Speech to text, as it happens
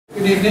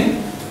Good evening.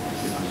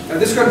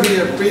 This is going to be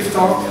a brief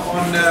talk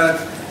on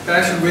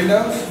Bash and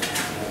Windows.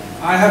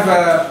 I have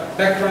a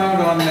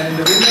background in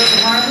the Windows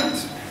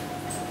environment,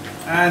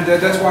 and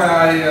that's why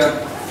I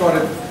thought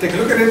I'd take a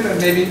look at it, and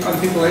maybe other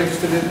people are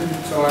interested in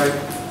it, so I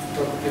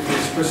thought I'd give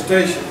this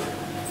presentation.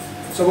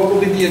 So what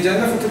will be the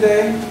agenda for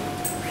today?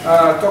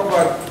 Talk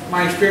about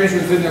my experience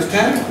with Windows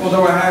 10.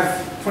 Although I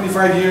have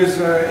 25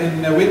 years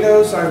in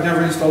Windows, I've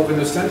never installed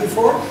Windows 10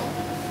 before.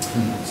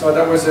 So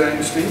that was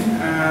interesting.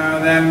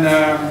 Then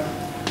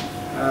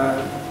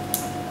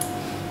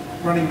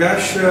running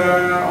Bash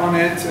on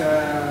it,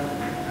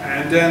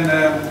 and then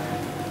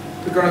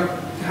we're going to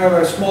have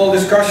a small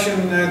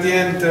discussion at the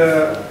end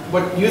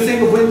what you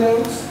think of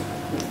Windows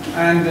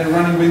and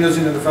running Windows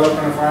in a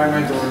development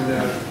environment or in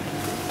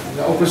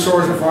the open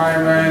source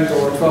environment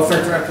or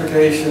 12-factor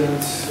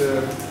applications.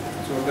 So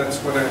that's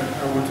what I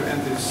want to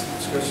end this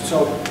discussion.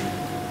 So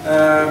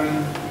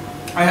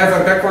I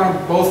have a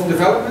background both in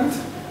development.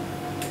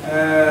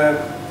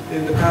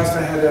 In the past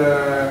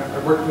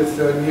I worked with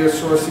near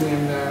sourcing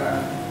in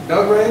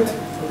Belgrade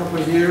for a couple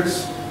of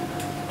years.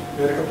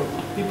 We had a couple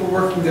of people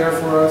working there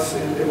for us.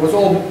 And it was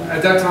all,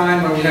 at that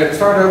time when we had a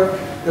startup,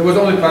 there was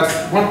only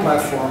one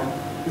platform.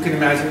 You can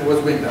imagine it was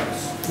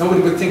Windows.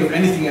 Nobody would think of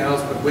anything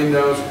else but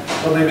Windows.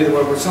 Well, maybe there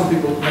were some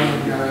people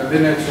running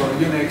Linux or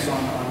Unix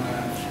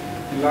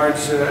in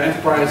large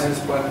enterprises,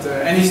 but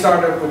any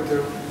startup would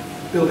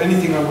build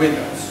anything on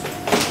Windows.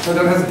 So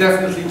that has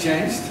definitely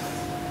changed.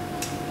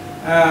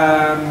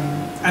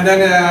 And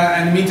then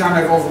in the meantime,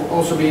 I've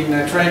also been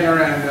a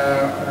trainer and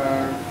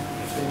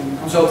in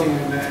consulting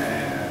in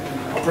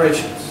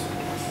operations.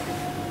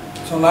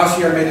 So last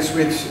year I made a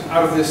switch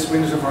out of this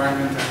Windows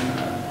environment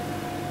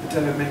and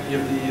attended many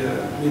of the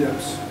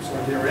meetups.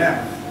 So here I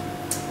am.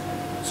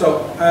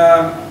 So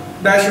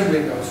Bash and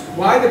Windows.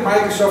 Why did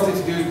Microsoft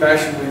introduce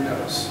Bash and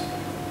Windows?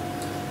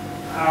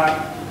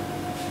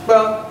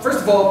 Well,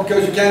 first of all,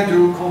 because you can't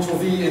do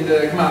Ctrl-V in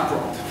the command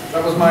prompt.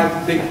 That was my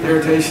big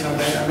irritation.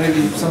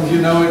 Maybe some of you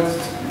know it.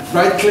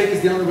 Right-click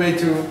is the only way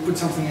to put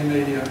something in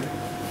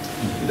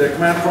the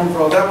command prompt.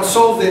 Well, that was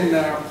solved in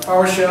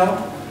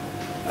PowerShell.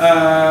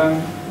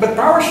 But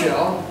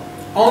PowerShell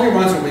only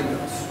runs on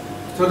Windows.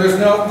 So there's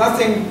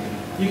nothing.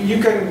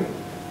 You can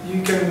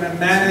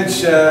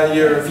manage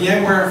your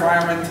VMware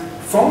environment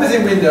from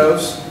within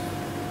Windows.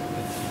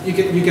 You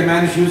can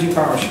manage using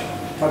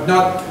PowerShell, but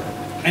not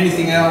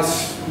anything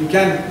else. You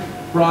can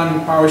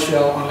run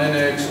PowerShell on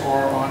Linux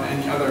or on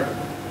any other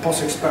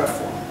POSIX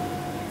platform.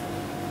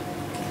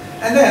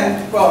 And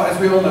then, well, as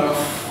we all know,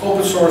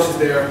 open source is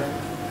there,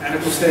 and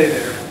it will stay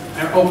there.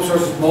 And open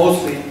source is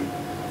mostly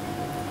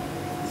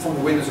from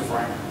the Windows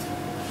environment.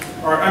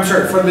 Or, I'm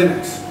sorry, from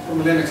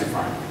Linux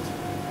environment.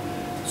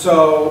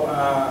 So,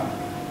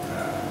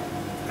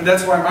 and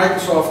that's why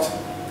Microsoft,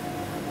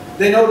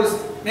 they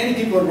noticed many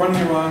people are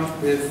running around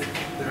with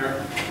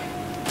their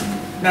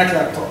Mac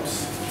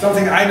laptops.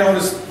 Something I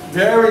noticed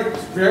very,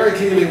 very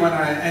clearly when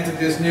I entered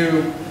this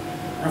new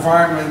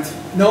environment.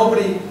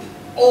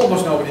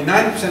 Almost nobody,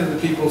 90% of the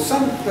people,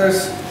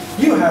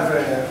 you have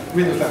a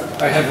Windows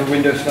laptop. I have a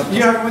Windows laptop.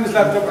 You have a Windows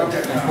laptop?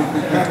 Okay.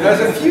 There's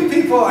a few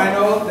people I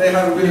know, they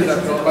have a Windows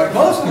laptop, but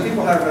most of the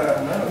people have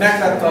a Mac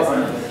laptop.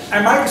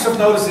 And Microsoft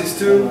noticed this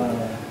too.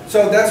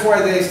 So that's why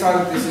they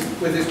started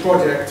with this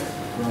project.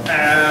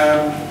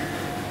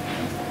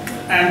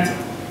 And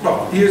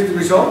well, here's the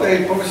result.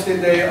 They published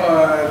it, they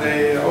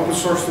open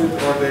sourced it,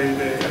 or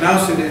they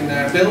announced it in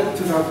Build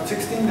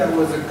 2016. That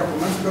was a couple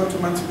of months ago, 2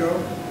 months ago.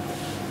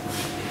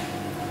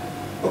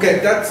 Okay,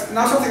 that's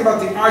now something about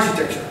the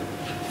architecture.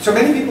 So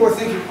many people are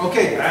thinking,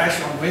 okay,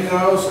 Bash on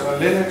Windows,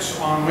 Linux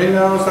on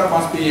Windows, that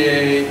must be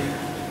a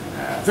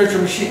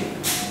virtual machine.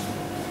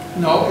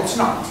 No, it's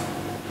not.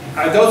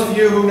 Those of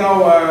you who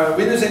know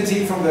Windows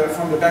NT from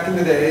the back in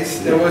the days,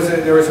 there was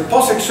a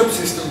POSIX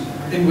subsystem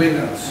in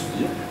Windows.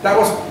 That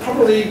was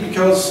probably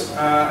because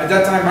at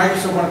that time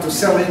Microsoft wanted to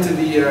sell into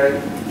the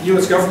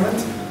US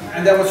government,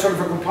 and that was sort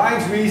of a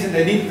compliance reason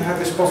they needed to have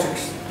this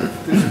POSIX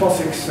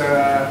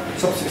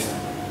subsystem,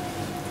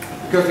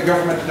 because the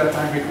government at that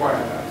time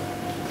required that.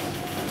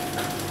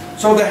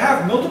 So they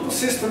have multiple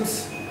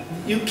systems.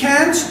 You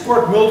can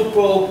support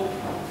multiple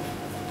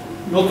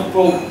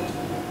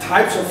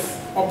types of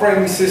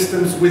operating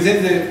systems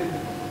within the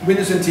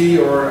Windows NT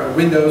or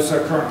Windows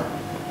kernel.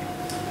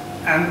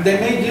 And they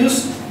made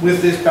use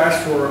with this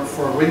Bash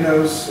for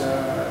Windows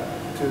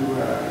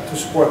to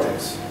support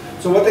this.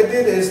 So what they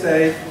did is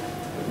they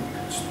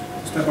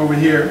step over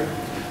here.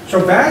 So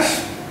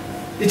Bash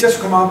is just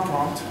command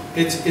prompt.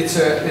 It's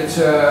a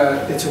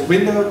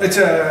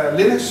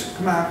Linux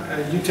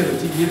command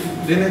utility,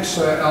 Linux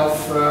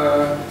ELF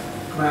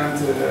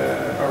command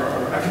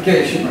or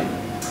application,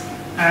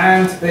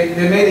 and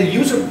they made a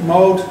user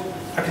mode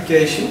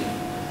application,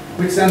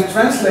 which then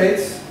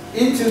translates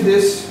into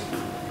this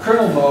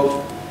kernel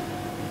mode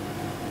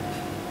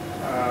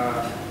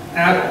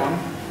add-on,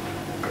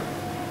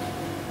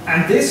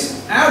 and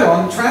this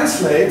add-on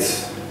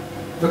translates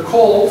the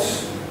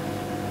calls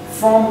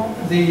from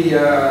the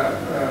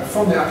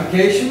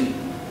application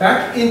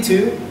back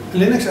into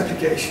Linux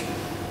application.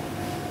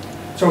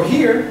 So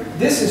here,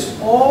 this is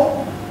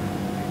all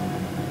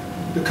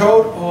the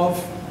code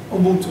of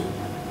Ubuntu,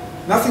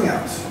 nothing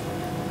else.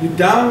 You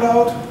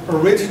download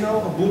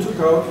original Ubuntu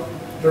code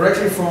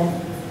directly from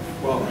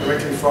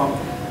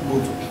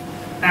Ubuntu.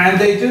 And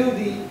they do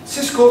the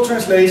syscall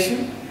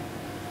translation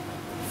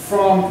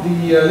from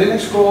the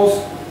Linux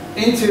calls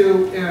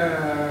into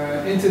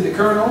the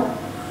kernel,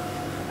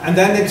 and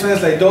then they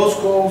translate those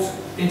calls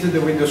into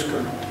the Windows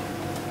kernel.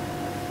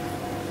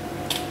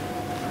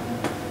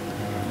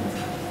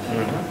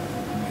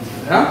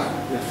 Yeah?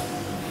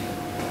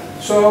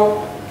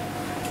 So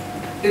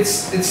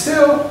it's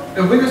still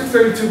a Windows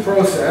 32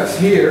 process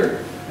here,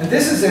 and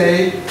this is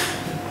a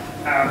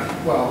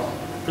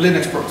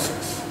Linux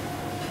process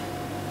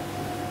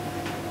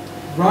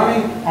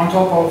running on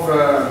top of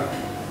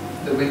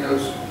the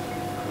Windows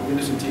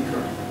NT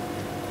kernel.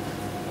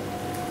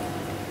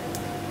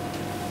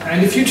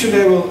 And in the future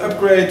they will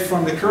upgrade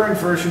from the current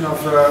version of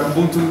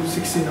Ubuntu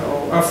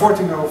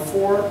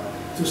 14.04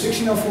 to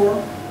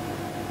 16.04.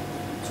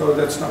 So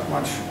that's not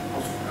much.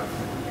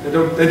 They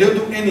don't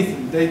do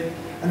anything.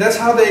 And that's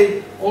how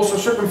they also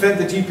circumvent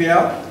the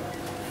GPL,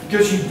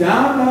 because you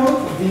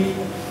download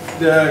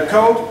the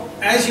code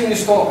as you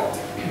install it.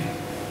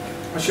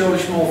 I'll show a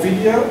small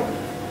video.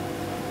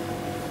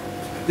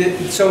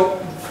 So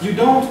you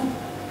don't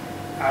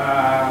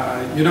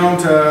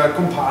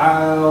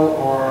compile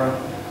or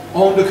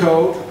own the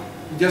code.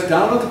 You just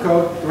download the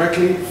code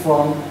directly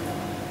from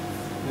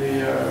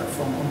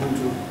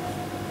Ubuntu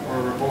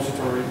or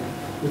repository,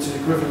 which is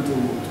equivalent to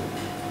Ubuntu.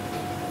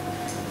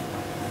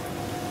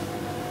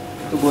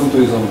 Ubuntu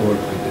is on board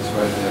with this,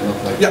 right? They're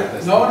not like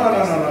No.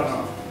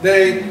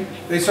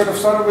 They sort of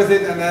started with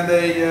it, and then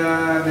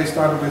they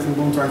started with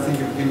Ubuntu, I think,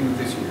 at the beginning of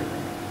this year.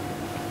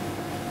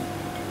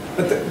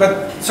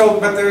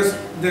 But there's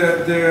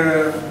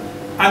the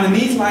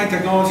underneath line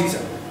technologies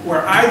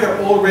were either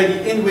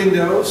already in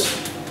Windows,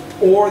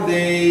 or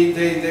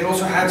they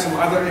also had some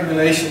other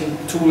emulation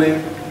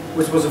tooling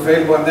which was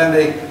available, and then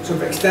they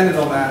sort of extended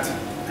on that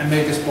and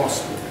made this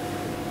possible.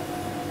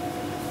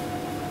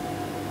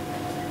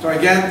 So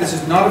again, this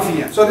is not a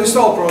VM. So the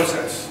install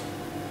process.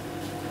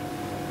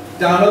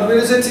 Download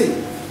Windows NT.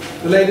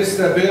 The latest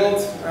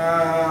build,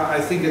 I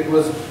think it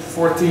was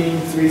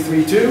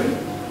 14.332.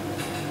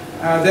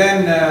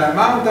 Then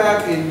mount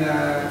that in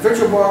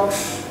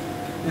VirtualBox,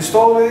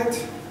 install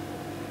it,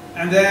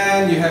 and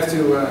then you have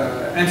to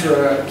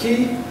enter a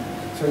key.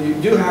 So you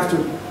do have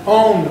to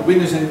own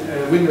Windows 10.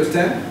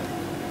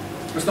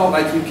 It's not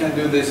like you can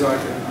do this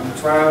like on a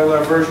trial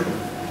version.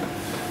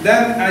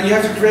 Then you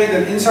have to create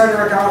an insider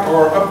account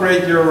or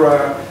upgrade your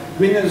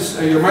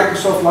your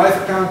Microsoft Live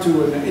account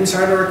to an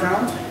insider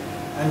account,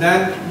 and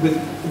then with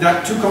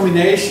that two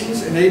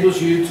combinations enables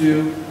you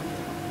to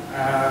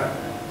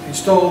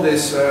install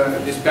this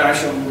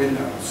bash on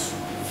Windows.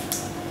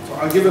 So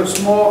I'll give I've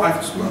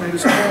made a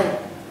small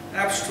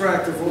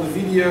abstract of all the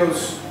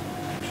videos.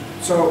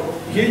 So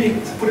here you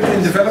put it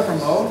in developer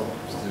mode.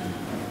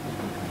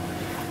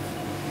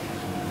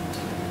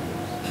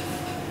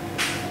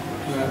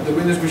 The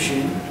Windows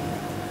machine.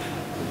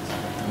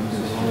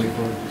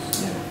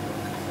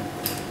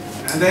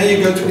 And then you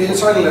go to the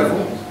insider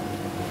level,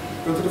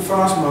 go to the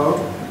fast mode.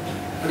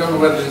 I don't know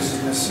whether this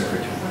is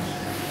necessary,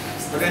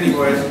 but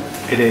anyway,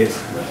 it is.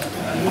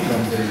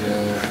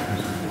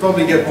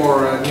 Probably get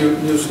more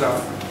new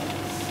stuff.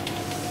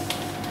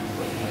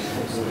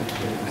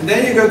 And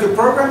then you go to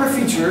programmer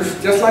features,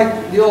 just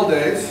like the old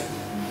days,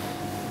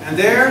 and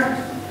there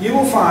you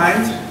will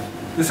find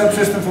the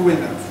subsystem for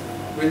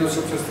Windows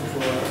Subsystem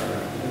for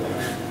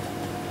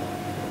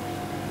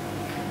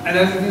and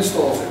then it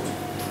installs it.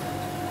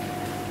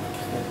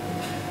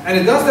 And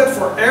it does that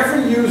for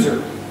every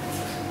user.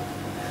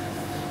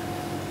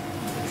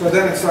 So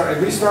then it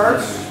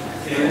restarts.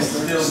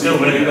 Still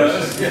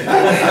Windows. Still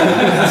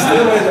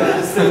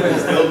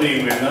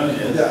being Windows,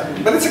 yes.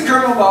 Yeah. But it's a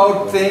kernel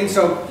mode thing,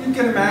 so you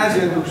can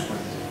imagine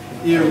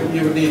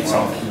you would need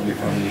something.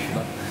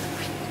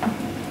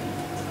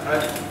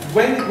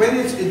 When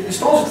it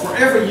installs it for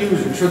every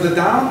user, so the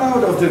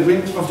download of the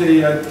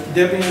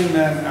Debian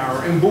and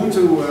our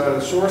Ubuntu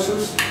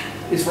sources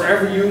is for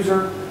every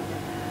user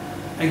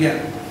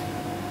again.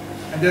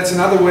 And that's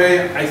another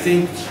way, I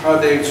think, how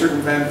they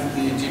circumvent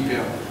the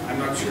GPL. I'm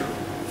not sure.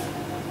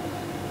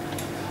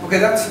 Okay,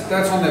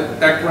 that's on the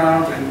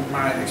background and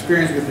my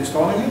experience with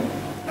installing it.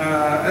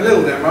 A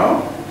little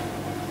demo.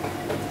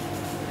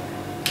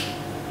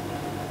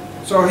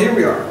 So here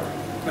we are.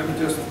 Let me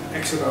just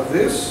exit out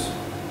this.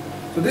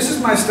 So this is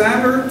my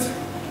standard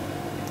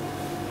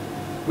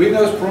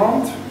Windows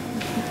prompt,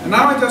 and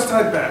now I just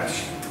type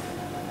bash.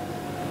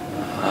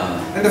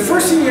 And the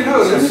first thing you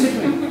notice,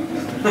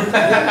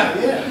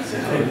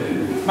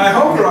 my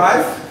home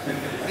drive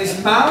is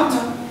mount,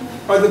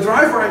 or the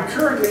drive where I'm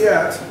currently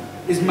at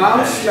is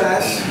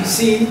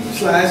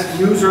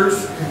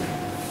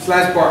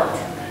mount/c/users/Bart.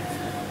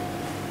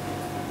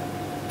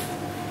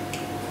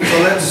 So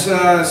let's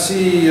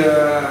see.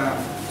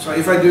 So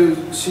if I do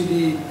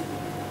cd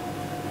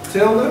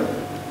tilde,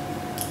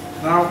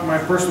 now my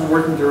personal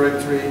working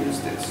directory is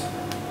this.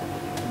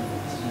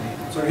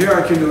 So here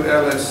I can do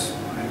ls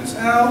minus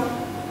l.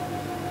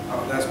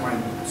 Oh, that's my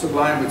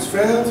Sublime which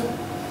failed.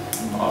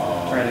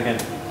 Try it again.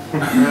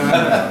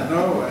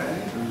 No way.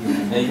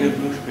 And you get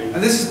blue screen.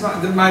 And this is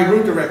my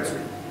root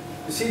directory.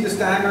 You see the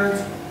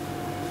standard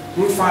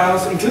root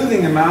files,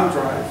 including the mount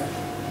drive.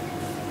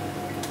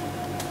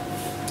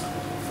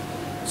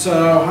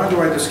 So how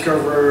do I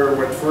discover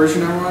what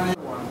version I'm running?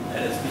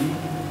 LSB.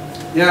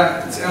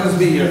 Yeah, it's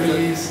LSB. There it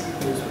is,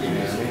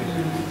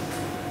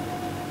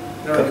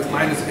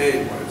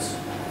 -8 was.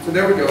 So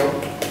there we go.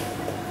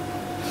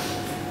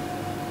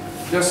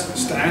 Just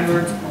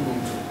standard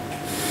Ubuntu.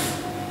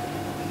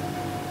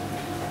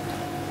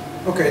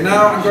 Okay,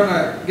 now I'm going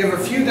to give a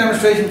few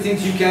demonstration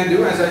things you can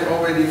do. As I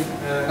already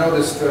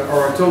noticed,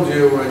 or I told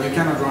you, you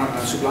cannot run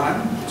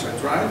Sublime, which I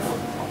tried,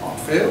 or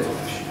failed.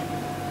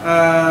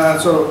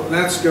 So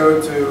let's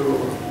go to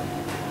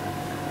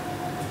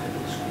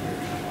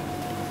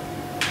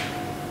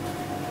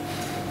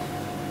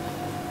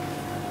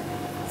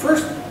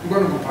first. I'm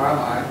going to compile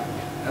my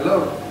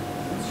hello.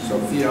 So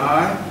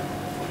VI.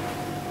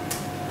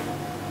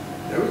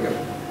 There we go.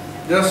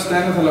 Just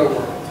standard hello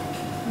world.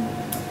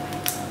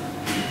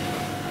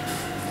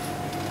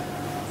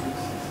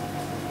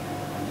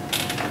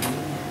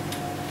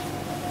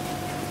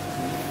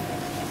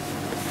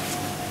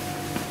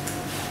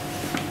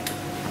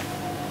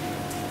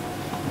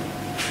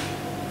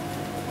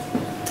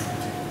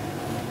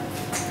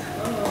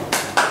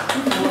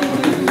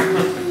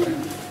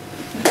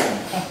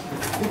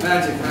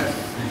 Magic.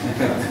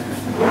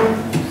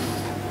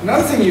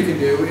 Another thing you can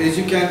do is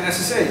you can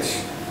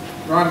SSH.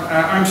 Run,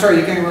 I'm sorry,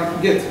 you can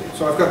run Git.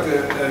 So I've got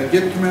the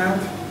Git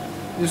command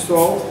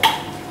installed.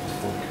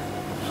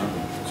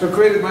 So I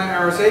created my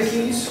RSA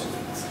keys.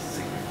 This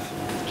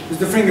is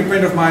the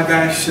fingerprint of my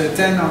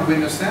 -10 on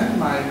Windows 10,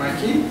 my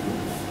key.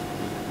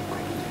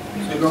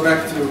 So go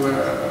back to,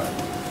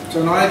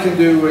 so now I can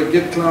do a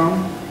Git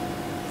clone.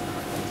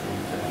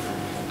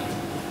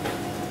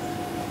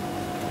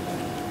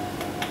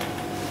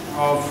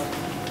 Of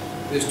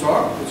this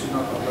talk, which is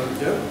not uploaded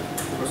yet,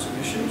 there were some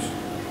issues.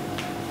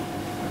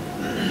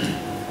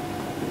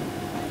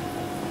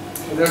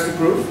 So there's the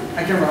proof.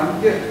 I can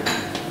run Git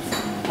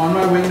on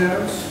my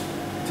Windows.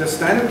 Just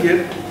standard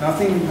Git,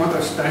 nothing, not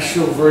a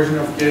special version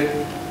of Git.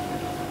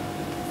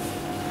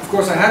 Of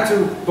course, I had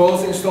to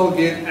both install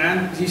Git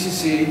and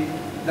GCC,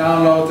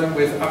 download them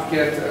with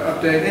apt-get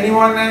update.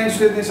 Anyone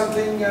interested in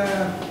something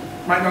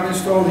might not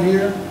install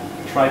here?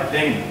 Try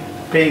ping.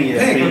 Ping,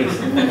 yeah.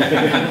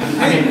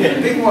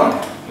 Ping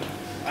what?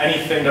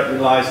 Anything that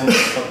relies on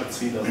Puppet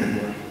C doesn't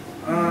work.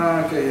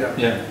 Okay, yeah.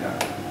 Yeah.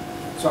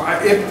 So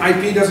if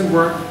IP doesn't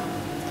work,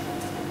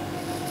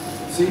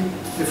 see,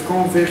 if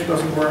config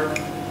doesn't work.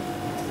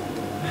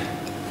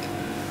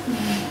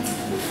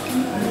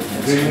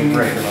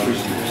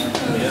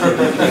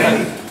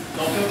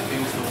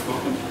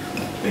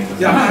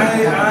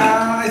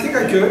 Yeah, I think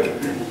I could.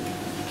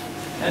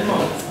 And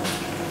more.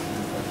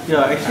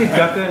 Yeah, actually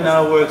Docker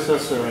now works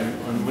also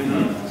on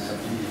Windows.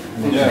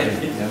 Yeah,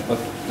 but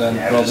then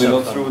probably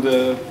not through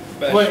the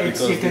bash. Well,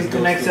 because you can this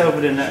connect goes to- over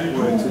the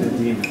network to the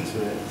daemon, so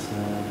it's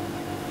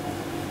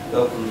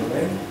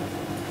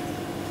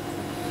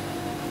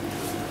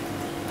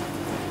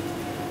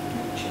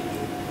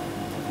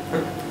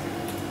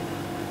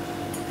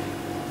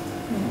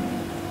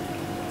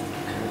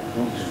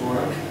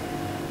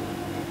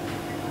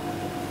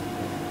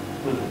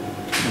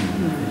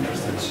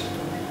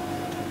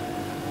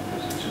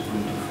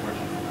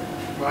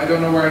Well, I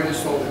don't know where I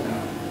installed it now.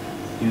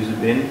 use a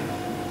bin.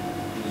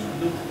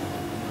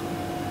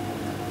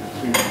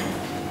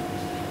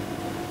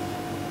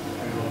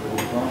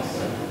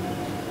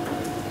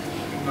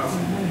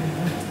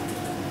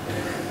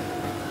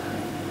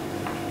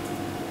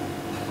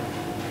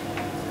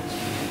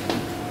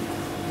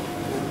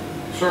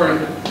 Sorry.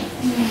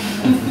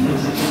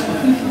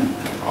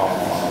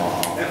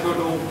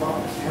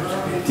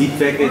 D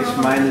package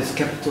minus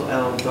capital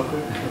L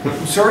Docker.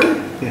 Sorry? So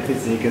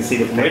you can see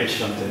the package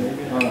content.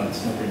 Oh, no,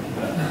 it's not really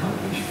bad.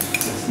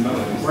 It's not.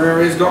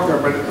 Where is Docker?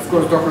 But of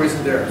course Docker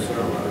isn't there. So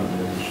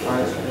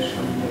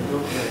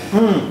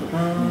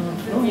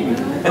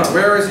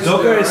where is it?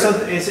 Docker is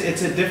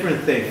it's a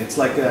different thing. It's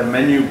like a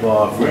menu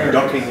bar for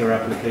docking your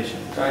application.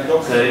 So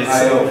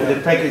the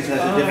package has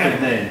a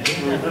different name.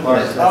 Oh,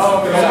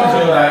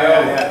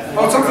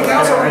 something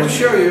else I want to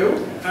show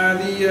you.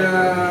 The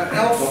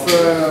elf,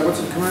 what's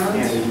the command?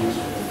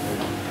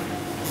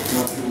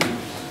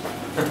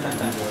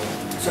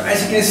 So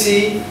as you can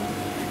see,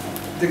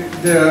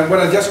 the what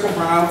I just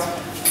compiled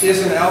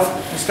is an elf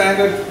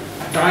standard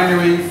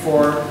binary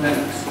for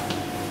Linux.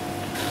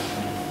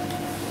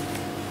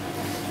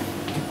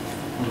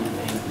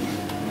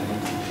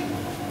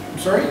 I'm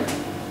sorry?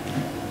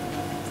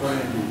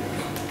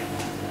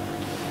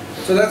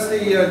 So that's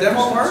the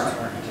demo part.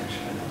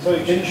 So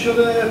can you show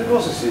the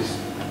processes?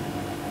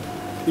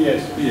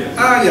 Yes. Yes.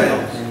 Ah, yeah,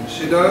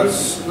 it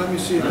does. Let me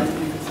see. I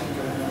even think I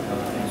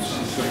have.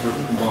 She's separate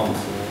commands.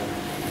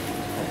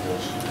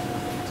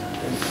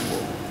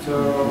 So,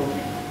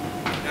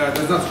 yeah,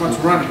 there's not much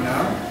running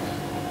now.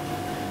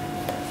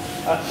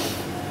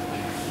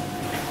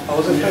 I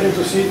was expecting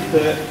to see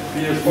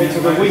also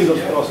the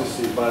Windows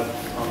processes, but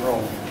I'm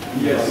wrong.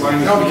 Yes.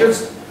 No,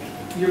 because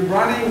you're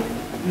running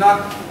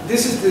not.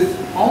 This is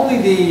only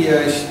the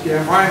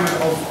environment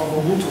of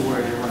Ubuntu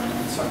where you're running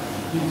inside.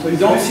 So you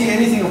don't see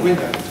anything of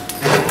Windows.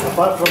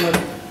 Apart from a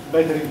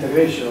better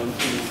integration,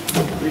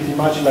 it's pretty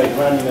much like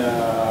running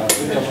a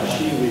virtual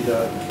machine with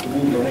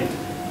Ubuntu on it.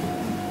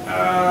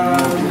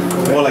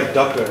 More like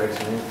Docker,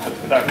 actually.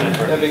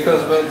 Yeah,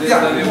 because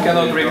then you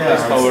cannot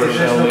replace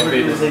PowerShell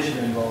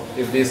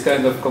if these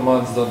kind of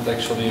commands don't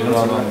actually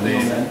run on the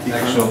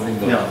actual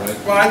Windows, right?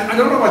 Well, I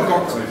don't know about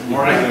Docker.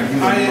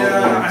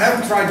 I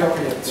haven't tried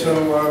Docker yet,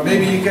 so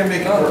maybe you can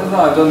make it work. No,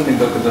 I don't mean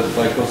Docker, that's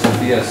like also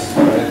PS,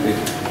 right?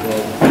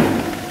 Well,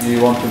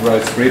 you want to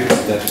write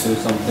scripts that do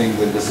something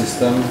with the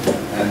system,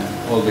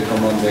 and all the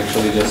commands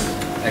actually just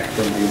act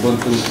on the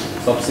Ubuntu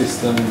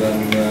subsystem, then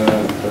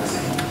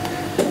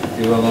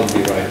you will not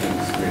be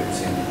writing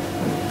scripts in.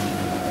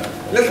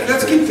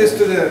 Let's keep this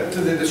to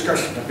the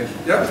discussion. Okay.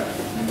 Yeah.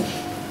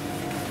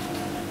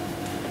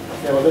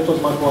 Yeah, well, that was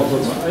my point.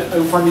 Also. I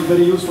would find it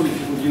very useful if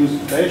you could use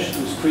Bash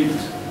to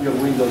script your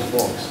Windows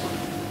box.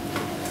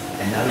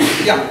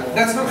 Yeah,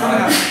 that's not going to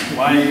happen.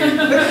 Why?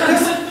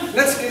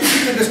 Let's keep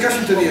the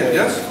discussion to the end.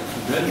 Yes.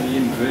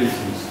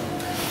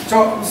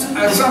 So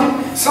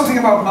something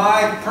about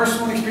my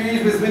personal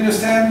experience with Windows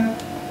 10.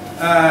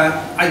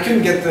 I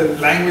couldn't get the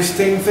language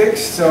thing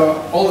fixed,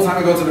 so all the time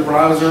I go to the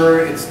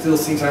browser, it still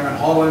thinks I'm in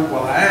Holland.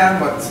 Well, I am,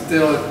 but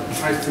still it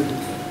tries to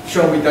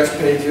show me Dutch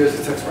pages,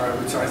 etc.,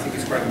 which I think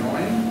is quite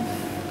annoying.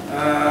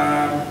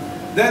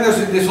 Then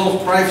there's this whole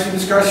privacy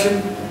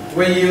discussion.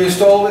 When you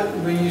install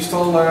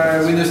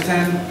Windows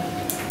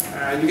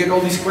 10, you get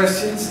all these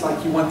questions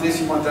like you want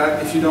this, you want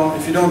that. If you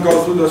don't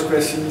go through those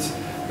questions,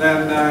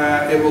 then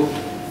it will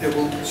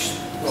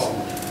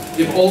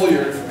give all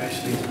your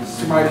information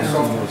to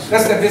Microsoft.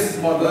 That's their business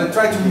model. They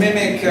try to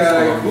mimic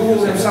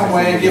Google in some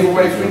way, give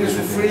away Windows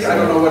for free. I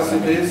don't know what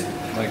it is,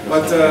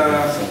 but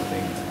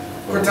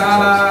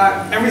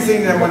Cortana,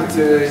 everything they want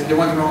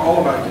to know all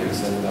about you.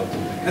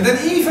 And then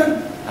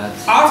even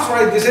after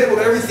I disabled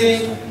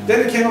everything, then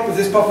it came up with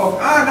this pop-up.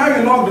 Now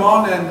you're logged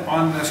on and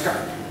on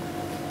Skype,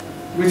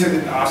 which I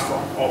didn't ask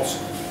for also.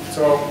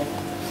 So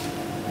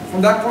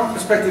from that point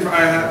perspective,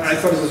 I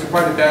thought it was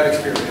quite a bad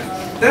experience.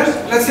 Then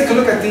let's take a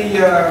look at the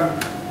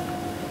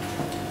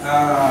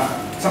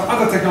some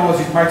other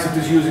technologies Microsoft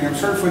is using. I'm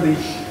sorry for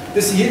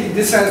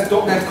this says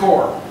 .NET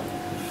Core.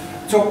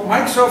 So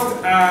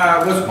Microsoft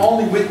was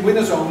only with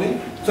Windows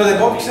only. So they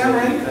bought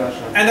Xamarin,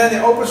 and then they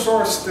open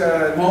sourced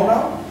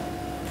Mono.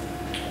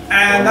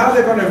 And now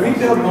they're going to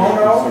rebuild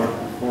Mono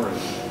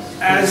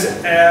as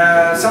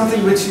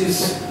something which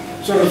is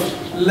sort of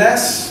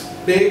less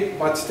big,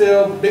 but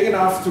still big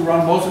enough to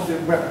run most of the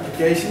web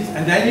applications.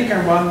 And then you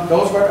can run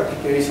those web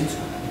applications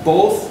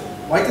both,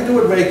 like they do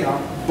with Wacom,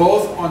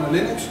 both on a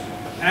Linux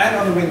and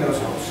on a Windows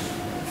host.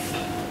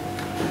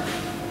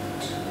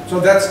 So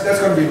that's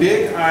going to be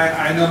big.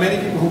 I know many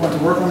people who want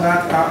to work on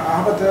that.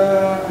 How about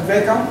at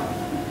Wacom?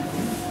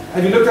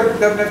 Have you looked at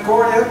 .NET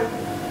Core yet?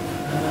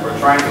 We're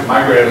trying to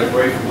migrate it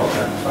away from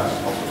 .NET as fast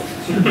as possible.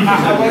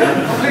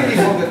 Completely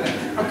from .NET.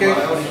 Okay. I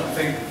also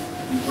think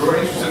we're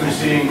interested in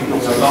seeing a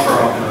number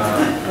on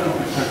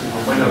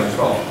Windows as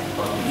well,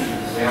 but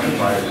we haven't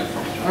tried it.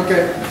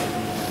 Okay.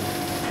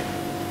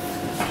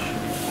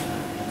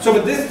 So,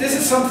 but this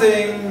is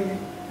something,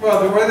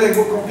 well, the way they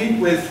will compete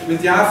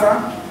with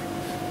Java.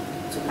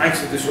 So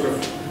Microsoft is sort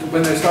of,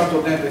 when they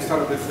started .NET, they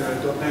started with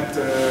 .NET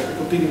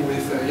competing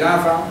with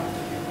Java.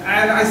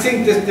 And I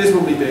think this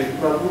will be big,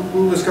 but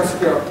we'll discuss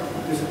it.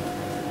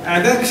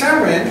 And then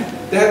Xamarin,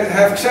 they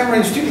have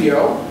Xamarin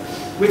Studio,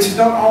 which is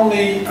not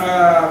only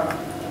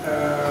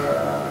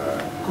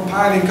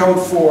compiling code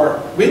for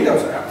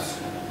Windows apps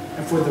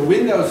and for the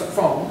Windows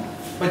phone,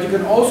 but you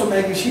can also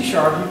make a C#,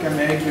 you can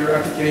make your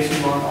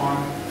application run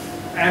on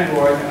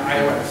Android and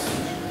iOS.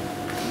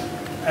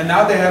 And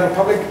now they have a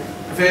public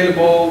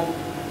available,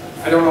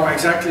 I don't know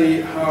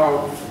exactly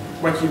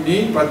what you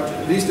need, but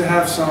at least they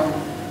have some.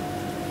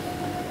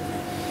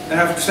 They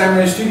have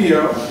Xamarin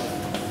Studio,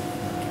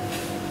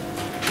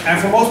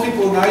 and for most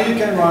people now you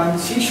can run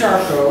C#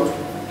 code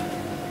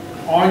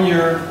on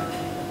your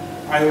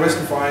iOS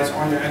device,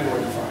 on your Android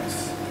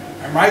device.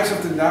 And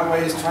Microsoft in that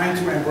way is trying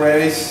to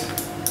embrace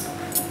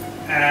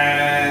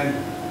and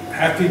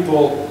have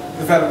people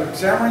develop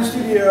Xamarin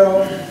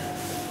Studio,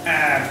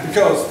 and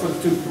because for the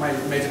two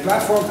major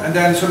platforms, and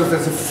then sort of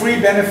as a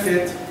free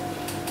benefit,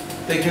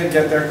 they can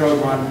get their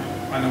code run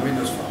on a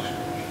Windows phone.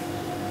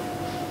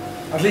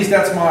 At least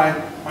that's my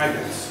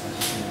guess.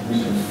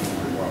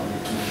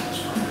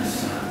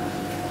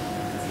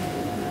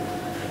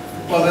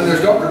 Well, then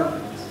there's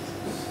Docker.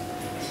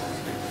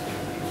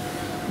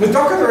 With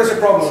Docker there is a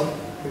problem,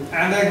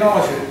 and they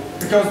acknowledge it,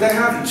 because they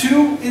have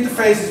two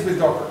interfaces with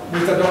Docker,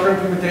 with the Docker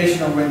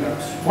implementation on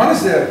Windows. One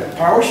is the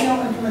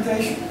PowerShell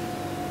implementation,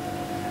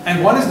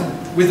 and one is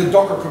with the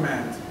Docker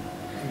command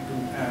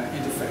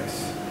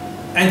interface.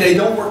 And they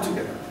don't work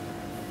together.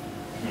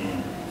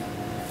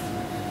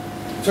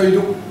 So you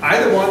do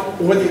either one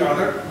or the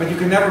other, but you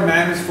can never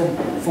manage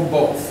from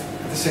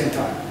both at the same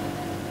time.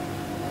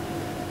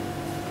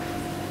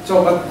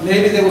 So, but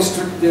maybe they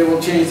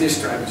will change this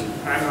strategy.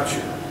 I'm not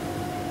sure.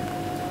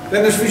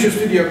 Then there's Visual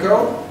Studio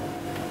Code.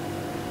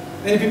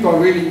 Many people are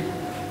really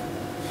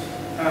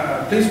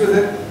pleased with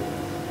it.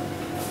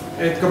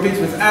 It competes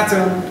with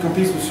Atom, it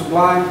competes with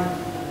Sublime.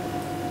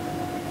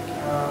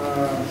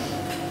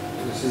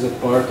 This is a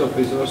part of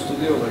Visual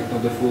Studio, like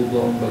not the full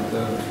blown, but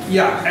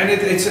yeah, and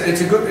it's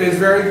a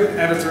very good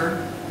editor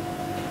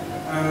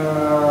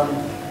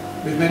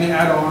with many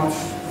add-ons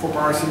for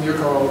parsing your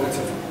code,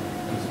 etc.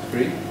 is it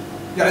free?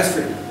 Yeah, it's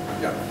free.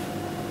 Yeah.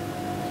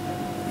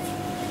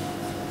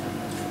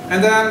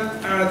 And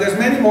then there's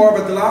many more,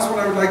 but the last one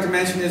I would like to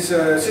mention is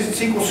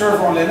SQL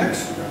Server on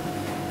Linux.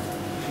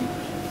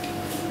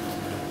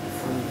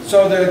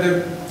 So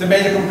the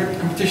major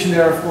competition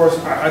there, of course,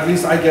 at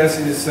least I guess,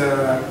 is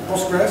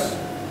Postgres.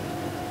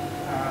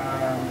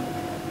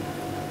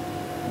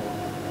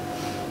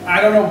 I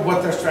don't know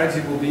what their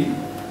strategy will be,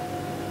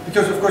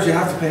 because of course you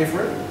have to pay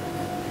for it.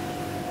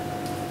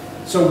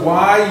 So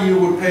why you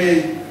would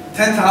pay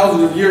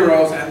 10,000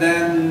 euros and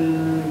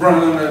then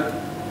run on a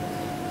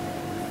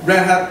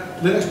Red Hat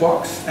Linux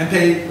box and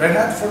pay Red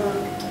Hat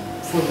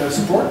for the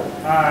support?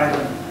 I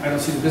don't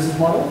see the business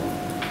model.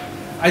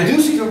 I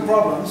do see some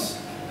problems.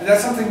 And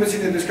that's something which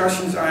in the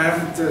discussions I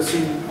haven't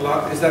seen a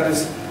lot, is that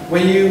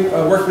when you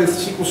work with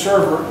SQL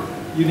Server,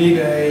 you need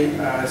a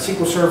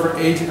SQL Server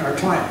agent or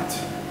client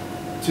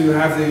to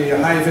have the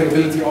high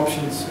availability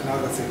options and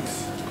other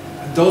things.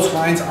 And those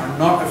clients are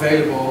not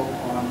available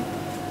on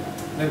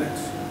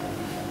Linux,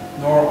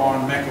 nor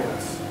on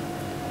macOS.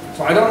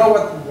 So I don't know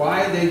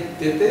why they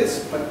did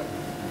this, but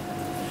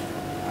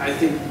I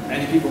think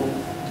many people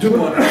do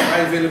want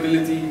high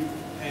availability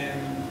in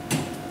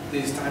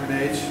this time and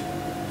age.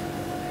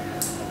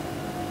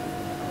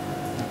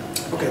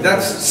 Okay,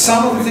 that's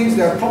some of the things.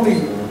 There are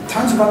probably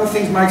tons of other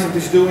things Microsoft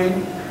is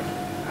doing.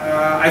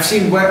 I've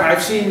seen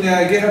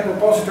GitHub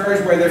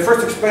repositories where they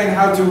first explain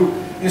how to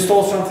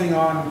install something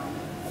on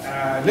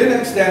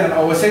Linux, then on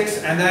OS X,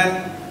 and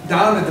then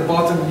down at the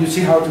bottom you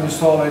see how to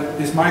install it.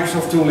 This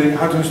Microsoft tooling,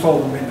 how to install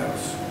it on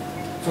Windows.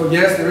 So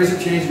yes, there is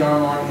a change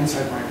going on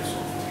inside Microsoft.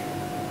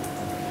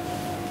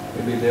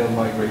 Maybe they'll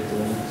migrate to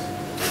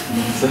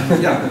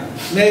Linux. Yeah,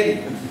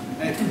 maybe.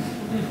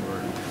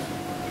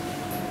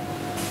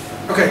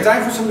 Okay,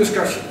 time for some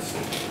discussions.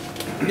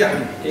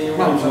 Yeah. Can you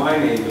run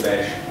wine into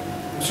Bash?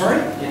 I'm sorry?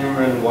 Can you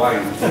run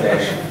wine into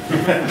Bash?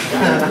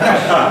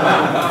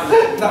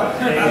 No,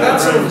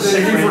 that's sort of the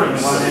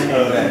difference.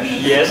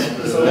 Yes.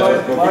 So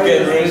why you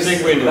can run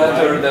Cygwin.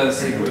 better than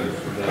Cygwin?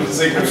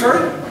 I'm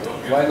sorry?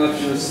 Why not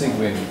use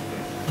Cygwin?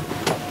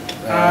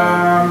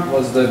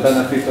 What's the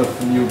benefit of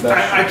new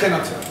Bash? I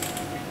cannot tell.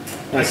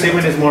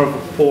 Cygwin is more of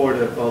a port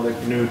of all the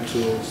GNU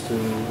tools to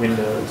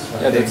Windows.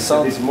 Yeah, that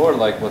sounds more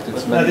like what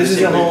it's meant to be. This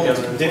is a whole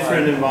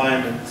different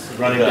environment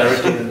running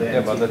directly in the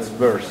Yeah, but that's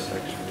worse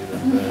actually.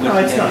 No,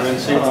 it's not.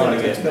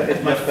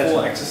 It's much Full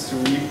better. access to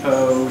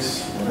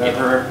repos,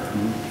 whatever.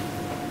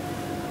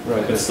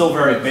 Right. It's still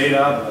very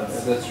beta, but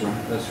That's true.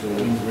 That's true.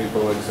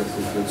 Repo access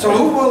is good. So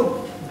who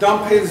will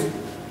dump his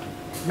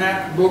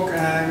MacBook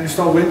and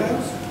install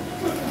Windows?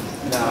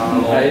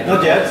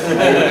 Not yet.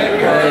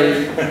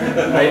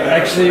 I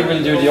actually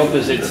will do the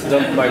opposite,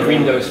 dump my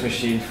Windows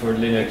machine for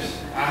Linux.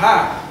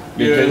 Aha!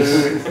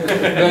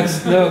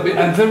 Because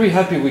I'm very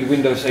happy with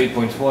Windows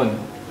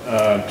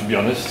 8.1, to be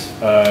honest.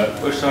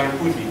 Push on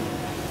Putty.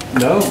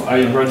 No,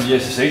 I run the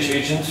SSH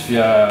agents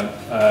via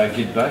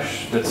Git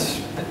Bash. That's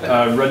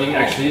running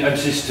actually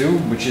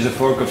MSys2, which is a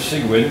fork of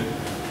Cygwin,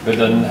 but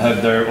then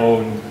have their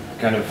own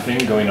kind of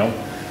thing going on.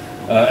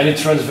 And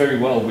it runs very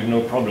well with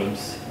no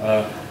problems.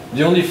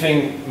 The only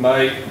thing,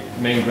 my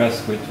main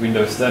grasp with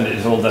Windows 10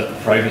 is all that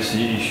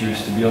privacy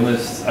issues, to be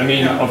honest. I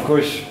mean, of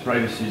course,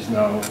 privacy is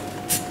now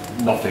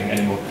nothing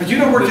anymore. But you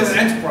don't work in an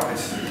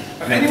enterprise.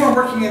 Anyone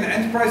working in an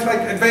enterprise like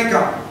at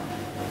Vacom,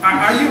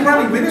 are you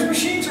running Windows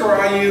machines or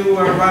are you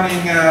running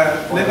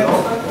Linux?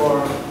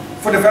 Or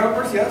For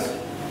developers, yes?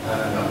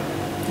 no.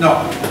 No.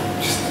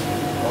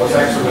 OS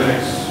X or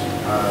Linux.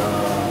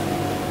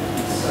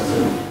 That's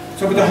it.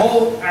 So but the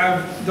whole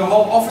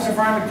office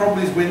environment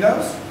probably is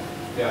Windows?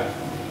 Yeah.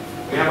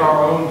 We have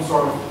our own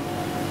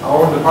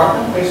our own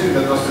department basically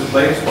that does this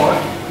Linux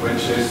part,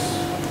 which is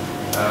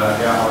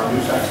our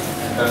news section,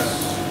 and that's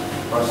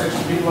about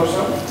 60 people or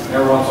so. And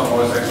everyone's on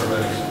OS X or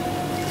Linux.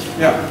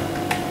 Yeah.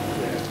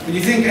 Do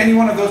you think any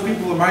one of those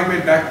people will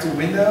migrate back to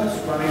Windows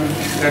running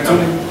their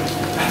tooling?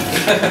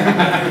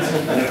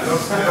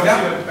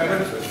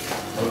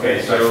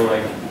 Okay, so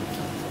like,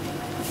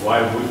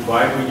 why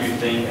would you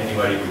think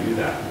anybody would do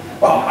that?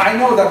 Well, I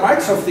know that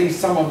Microsoft thinks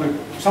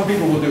some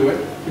people will do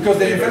it because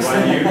they invest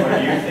What in do you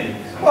think?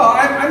 Well,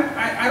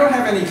 I don't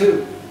have any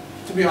clue,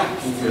 to be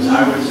honest. Because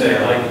I would say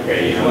like,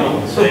 okay, you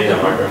can say the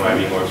hardware might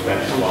be more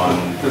expensive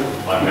on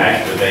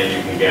Mac, but then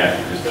you can get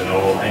just a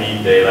normal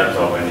any day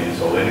laptop and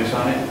install Linux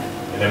on it.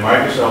 And then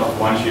Microsoft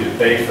wants you to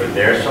pay for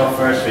their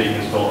software so you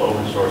can install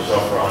open source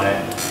software on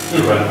it,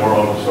 to run more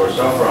open source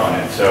software on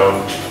it.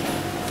 So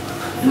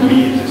to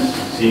me, it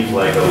just seems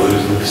like a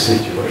lose-lose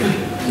situation.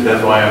 So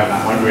that's why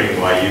I'm wondering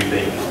why you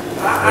think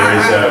there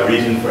is a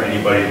reason for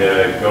anybody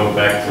to go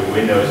back to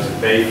Windows to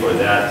pay for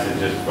that to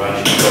just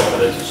run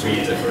software that's free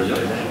in the first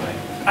place anyway.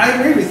 I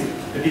agree with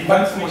you. It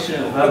depends what you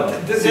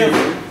have. This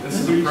This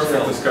is a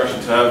perfect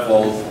discussion to have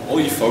all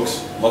you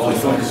folks, lovely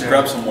folks,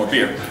 grab some more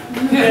beer.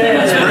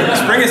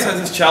 Spring has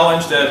this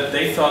challenge that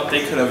they thought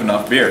they could have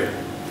enough beer.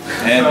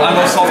 And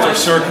I'm a software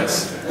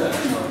circus.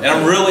 And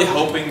I'm really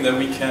hoping that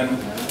we can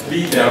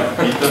beat them.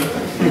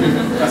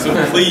 So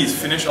please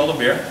finish all the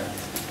beer.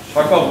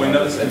 Talk about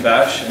Windows and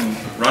Bash and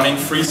running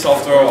free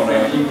software on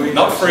a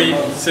not free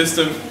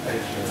system.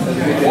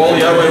 All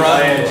the other way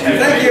around.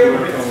 Thank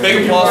you.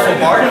 Big applause for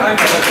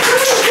Bart.